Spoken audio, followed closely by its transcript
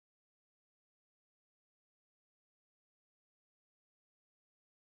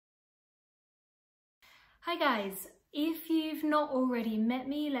Hi guys, if you've not already met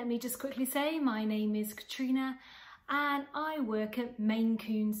me, let me just quickly say my name is Katrina and I work at Maine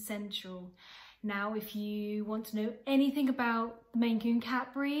Coon Central. Now if you want to know anything about the Maine Coon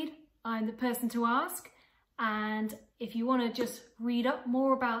cat breed, I'm the person to ask, and if you want to just read up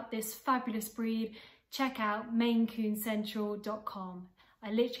more about this fabulous breed, check out mainecooncentral.com.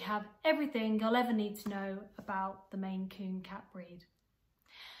 I literally have everything you'll ever need to know about the Maine Coon cat breed.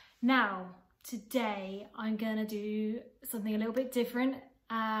 Now, today I'm going to do something a little bit different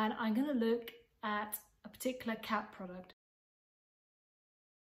and I'm going to look at a particular cat product.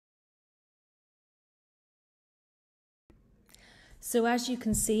 So as you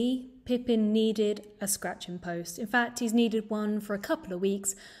can see, Pippin needed a scratching post. In fact, he's needed one for a couple of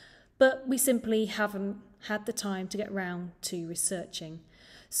weeks, but we simply haven't had the time to get round to researching.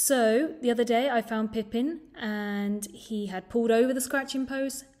 So the other day I found Pippin and he had pulled over the scratching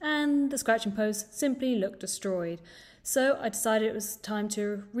post and the scratching post simply looked destroyed. So I decided it was time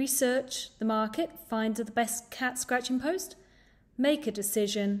to research the market, find the best cat scratching post, make a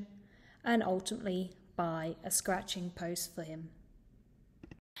decision and ultimately buy a scratching post for him.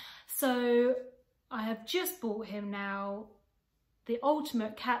 So I have just bought him now the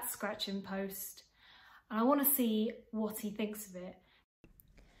ultimate cat scratching post and I want to see what he thinks of it.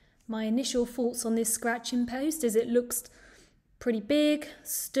 My initial thoughts on this scratching post is it looks pretty big,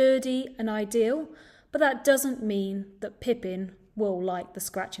 sturdy and ideal, but that doesn't mean that Pippin will like the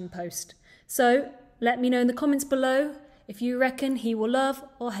scratching post. So let me know in the comments below if you reckon he will love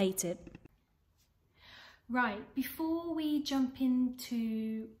or hate it. Right, before we jump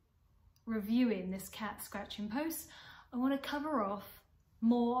into reviewing this cat scratching post, I want to cover off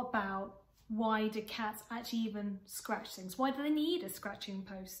more about why do cats actually even scratch things? Why do they need a scratching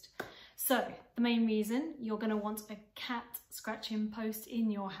post? So the main reason you're going to want a cat scratching post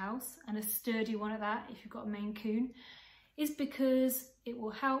in your house, and a sturdy one at that if you've got a Maine Coon, is because it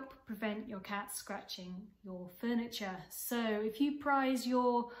will help prevent your cat scratching your furniture. So if you prize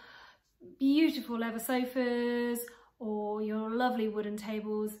your beautiful leather sofas or your lovely wooden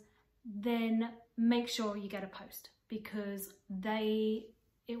tables, then make sure you get a post, because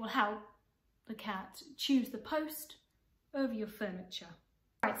it will help the cat choose the post over your furniture.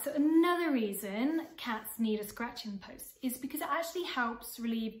 Right, so another reason cats need a scratching post is because it actually helps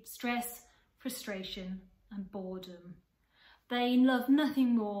relieve stress, frustration and boredom. They love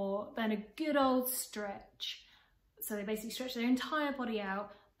nothing more than a good old stretch. So they basically stretch their entire body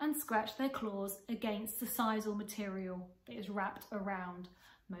out and scratch their claws against the sisal material that is wrapped around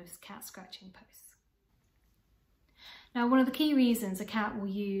most cat scratching posts. Now, one of the key reasons a cat will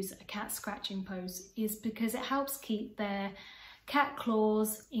use a cat scratching post is because it helps keep their cat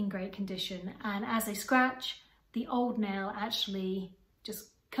claws in great condition, and as they scratch, the old nail actually just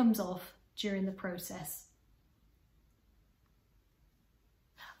comes off during the process.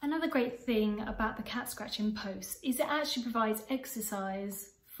 Another great thing about the cat scratching post is it actually provides exercise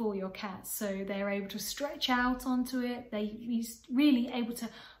for your cat, so they're able to stretch out onto it. They're really able to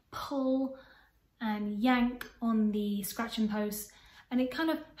pull and yank on the scratching post, and it kind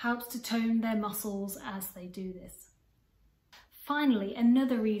of helps to tone their muscles as they do this. Finally,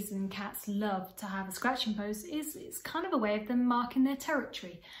 another reason cats love to have a scratching post is it's kind of a way of them marking their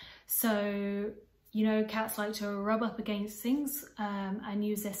territory. So, you know, cats like to rub up against things and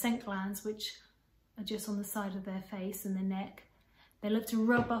use their scent glands, which are just on the side of their face and their neck. They love to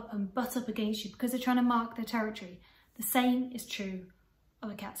rub up and butt up against you because they're trying to mark their territory. The same is true of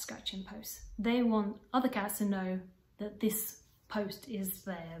a cat scratching post. They want other cats to know that this post is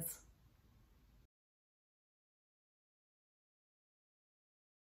theirs.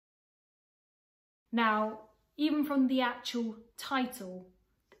 Now, even from the actual title,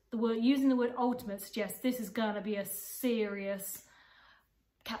 using the word ultimate suggests this is going to be a serious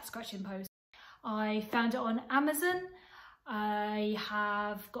cat scratching post. I found it on Amazon. I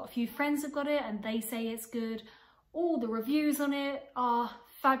have got a few friends that got it and they say it's good. All the reviews on it are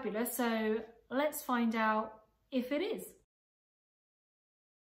fabulous, so let's find out if it is.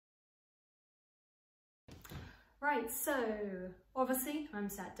 Right, so obviously I'm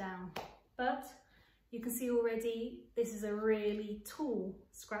sat down, but you can see already this is a really tall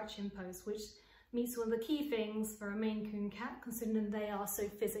scratching post, which meets one of the key things for a Maine Coon cat, considering they are so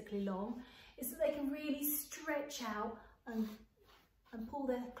physically long, is that they can really stretch out and pull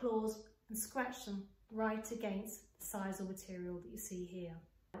their claws and scratch them right against the sisal material that you see here.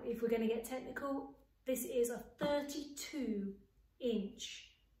 If we're going to get technical, this is a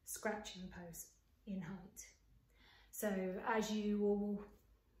 32-inch scratching post in height. So as you will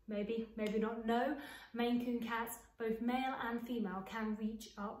maybe not know, Maine Coon cats, both male and female, can reach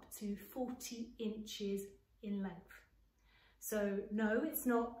up to 40 inches in length. So no, it's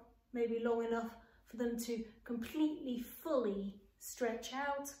not maybe long enough for them to completely, fully stretch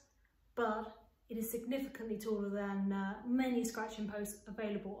out, but it is significantly taller than many scratching posts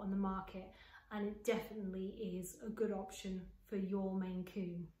available on the market, and it definitely is a good option for your Maine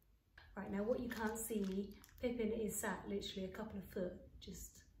Coon. Right, now what you can't see, Pippin is sat literally a couple of foot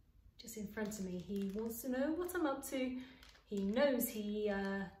just in front of me. He wants to know what I'm up to. He knows he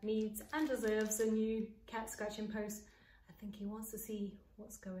needs and deserves a new cat scratching post. I think he wants to see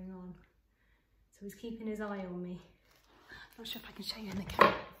what's going on. So he's keeping his eye on me. Not sure if I can show you in the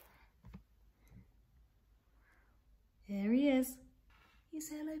camera. There he is. You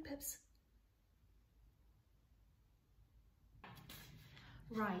say hello, Pips.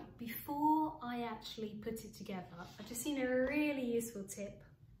 Right, before I actually put it together, I've just seen a really useful tip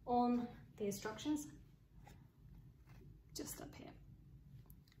on the instructions, just up here.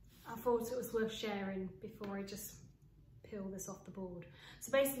 I thought it was worth sharing before I just peel this off the board.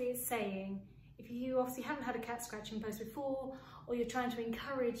 So basically it's saying, if you obviously haven't had a cat scratching post before, or you're trying to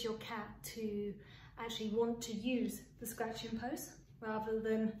encourage your cat to actually want to use the scratching post rather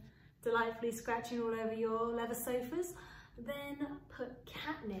than delightfully scratching all over your leather sofas, then put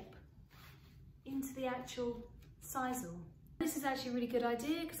catnip into the actual sisal. This is actually a really good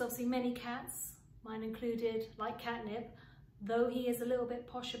idea because obviously many cats, mine included, like catnip, though he is a little bit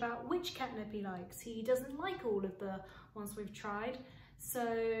posh about which catnip he likes. He doesn't like all of the ones we've tried, so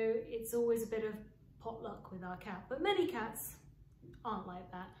it's always a bit of potluck with our cat, but many cats aren't like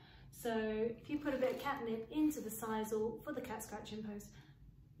that. So if you put a bit of catnip into the sisal for the cat scratching post,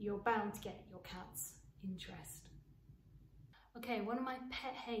 you're bound to get your cat's interest. Okay, one of my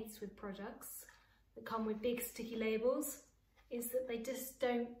pet hates with products that come with big sticky labels is that they just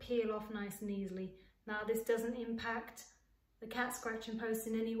don't peel off nice and easily. Now this doesn't impact the cat scratching post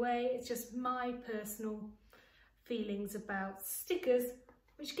in any way, it's just my personal feelings about stickers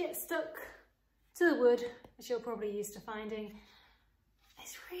which get stuck to the wood, as you're probably used to finding.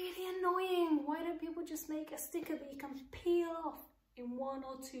 It's really annoying. Why don't people just make a sticker that you can peel off in 1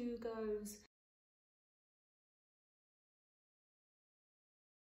 or 2 goes?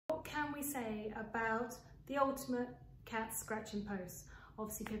 What can we say about the ultimate cat scratching post?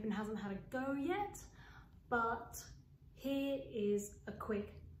 Obviously Pippin hasn't had a go yet, but here is a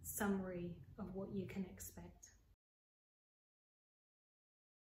quick summary of what you can expect.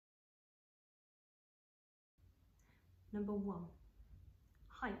 Number 1,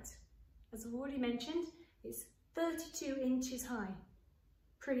 height. As I've already mentioned, it's 32 inches high.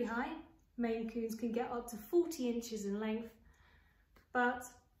 Pretty high. Maine Coons can get up to 40 inches in length, but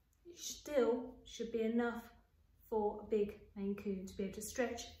it still should be enough for a big Maine Coon to be able to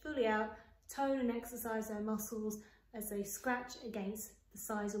stretch fully out, tone and exercise their muscles as they scratch against the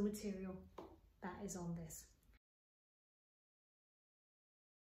sisal material that is on this.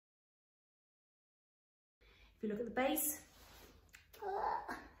 If you look at the base,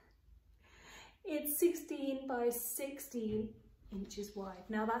 it's 16 by 16 inches wide.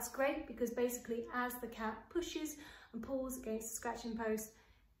 Now that's great because basically as the cat pushes and pulls against the scratching post,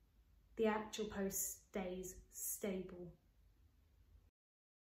 the actual post stays stable.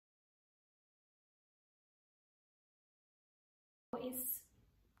 It's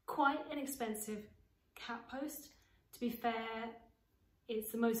quite an expensive cat post. To be fair,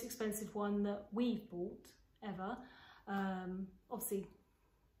 it's the most expensive one that we've bought ever. Obviously,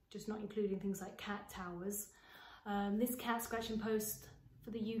 just not including things like cat towers. This cat scratching post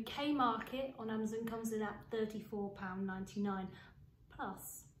for the UK market on Amazon comes in at £34.99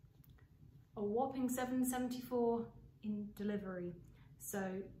 plus a whopping £7.74 in delivery.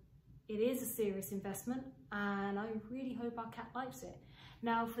 So it is a serious investment and I really hope our cat likes it.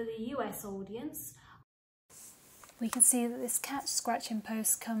 Now for the US audience, we can see that this cat scratching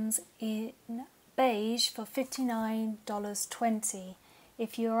post comes in beige for $59.20.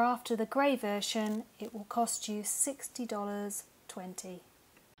 If you're after the grey version, it will cost you $60.20.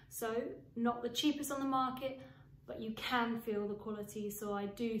 So not the cheapest on the market, but you can feel the quality, so I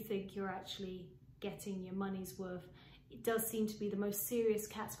do think you're actually getting your money's worth. It does seem to be the most serious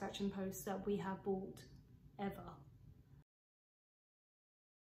cat scratching post that we have bought ever.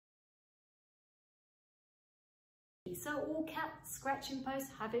 So all cat scratching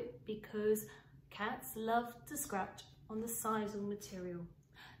posts have it because cats love to scratch on the sisal material.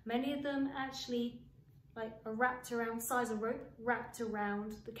 Many of them actually are wrapped around sisal rope, wrapped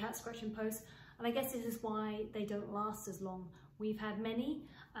around the cat scratching post, and I guess this is why they don't last as long. We've had many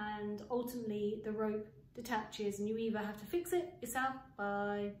and ultimately the rope detaches, and you either have to fix it yourself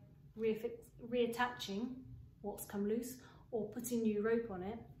by reattaching what's come loose or putting new rope on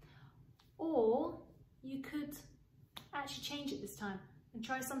it, or you could actually change it this time and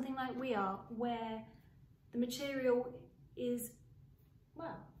try something like we are, where the material is,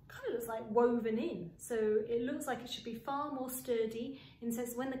 well, kind of looks like woven in, so it looks like it should be far more sturdy, in the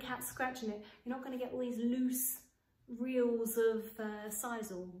sense when the cat's scratching it, you're not going to get all these loose reels of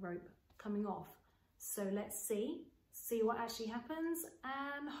sisal rope coming off. So let's see what actually happens,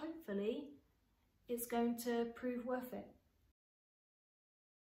 and hopefully it's going to prove worth it.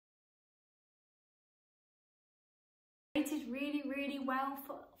 Rated really well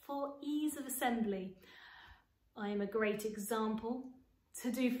for ease of assembly. I am a great example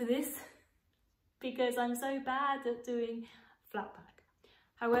to do for this because I'm so bad at doing flat pack.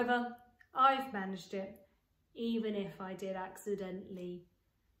 However, I've managed it, even if I did accidentally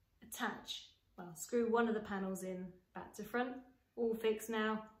screw one of the panels in back to front. All fixed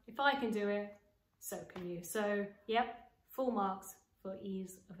now. If I can do it, so can you. So yep, full marks for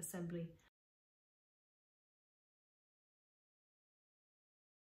ease of assembly.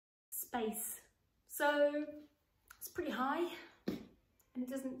 Space. So it's pretty high and it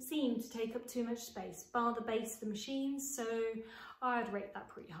doesn't seem to take up too much space, bar the base of the machine, so I'd rate that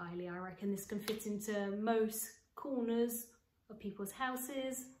pretty highly. I reckon this can fit into most corners of people's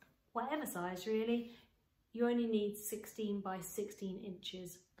houses, whatever size really. You only need 16 by 16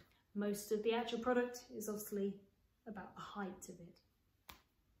 inches. Most of the actual product is obviously about the height of it.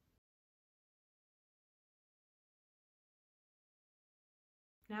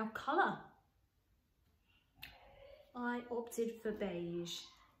 Now colour. I opted for beige.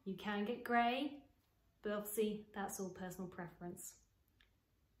 You can get grey, but obviously that's all personal preference.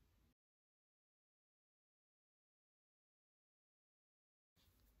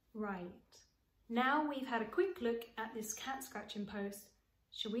 Right, now we've had a quick look at this cat scratching post,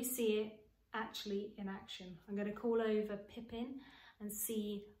 shall we see it actually in action? I'm going to call over Pippin and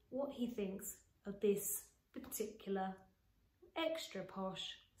see what he thinks of this particular extra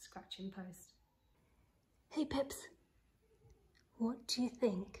posh scratching post. Hey Pips, what do you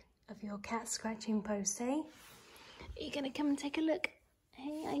think of your cat scratching post, eh? Are you going to come and take a look?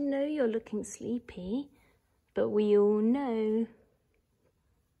 Hey, I know you're looking sleepy, but we all know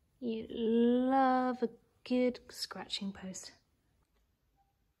you love a good scratching post.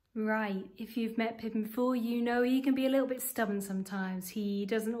 Right, if you've met Pippin before, you know he can be a little bit stubborn sometimes. He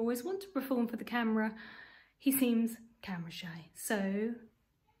doesn't always want to perform for the camera. He seems camera shy. So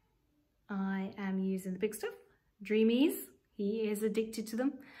I am using the big stuff, Dreamies. He is addicted to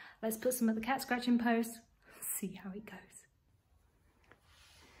them. Let's put some at the cat scratching post, see how it goes.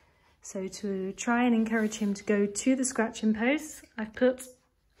 So to try and encourage him to go to the scratching post, I've put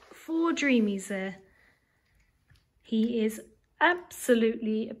 4 Dreamies there. He is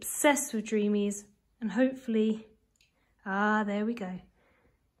absolutely obsessed with Dreamies, and hopefully, there we go.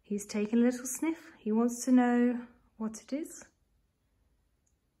 He's taken a little sniff. He wants to know what it is.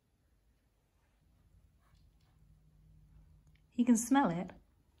 He can smell it.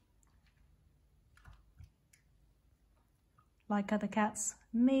 Like other cats.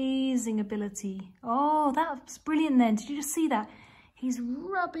 Amazing ability. Oh, that was brilliant then. Did you just see that? He's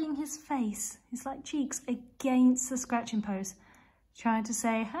rubbing his face, his like cheeks, against the scratching post, trying to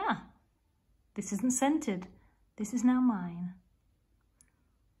say, this isn't scented. This is now mine.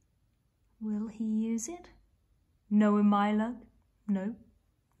 Will he use it? Knowing my luck, no,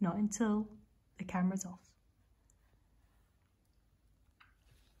 not until the camera's off.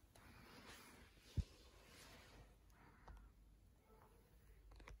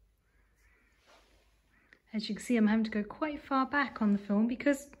 As you can see, I'm having to go quite far back on the film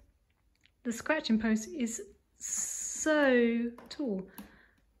because the scratching post is so tall.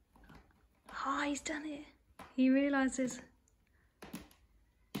 He's done it. He realises.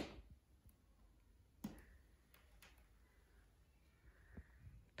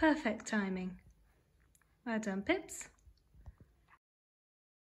 Perfect timing. Well done, Pips.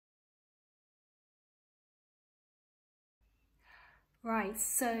 Right,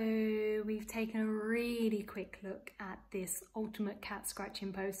 so we've taken a really quick look at this ultimate cat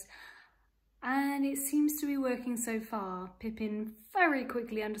scratching post, and it seems to be working so far. Pippin very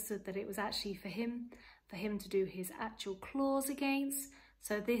quickly understood that it was actually for him to do his actual claws against.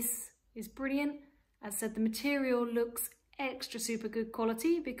 So this is brilliant. As I said, the material looks extra super good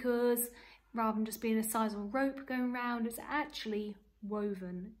quality because rather than just being a sisal rope going round, it's actually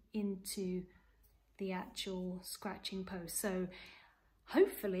woven into the actual scratching post. So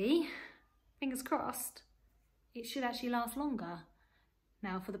hopefully, fingers crossed, it should actually last longer.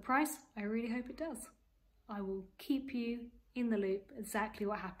 Now for the price, I really hope it does. I will keep you in the loop exactly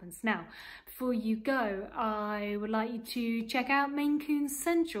what happens. Now, before you go, I would like you to check out Maine Coon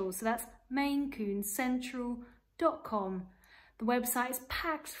Central. So that's maincooncentral.com. The website is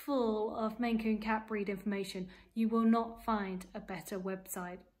packed full of Maine Coon cat breed information. You will not find a better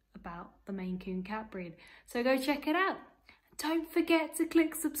website about the Maine Coon cat breed. So go check it out. Don't forget to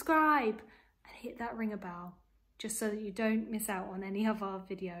click subscribe and hit that ringer bell, just so that you don't miss out on any of our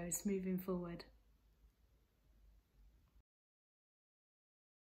videos moving forward.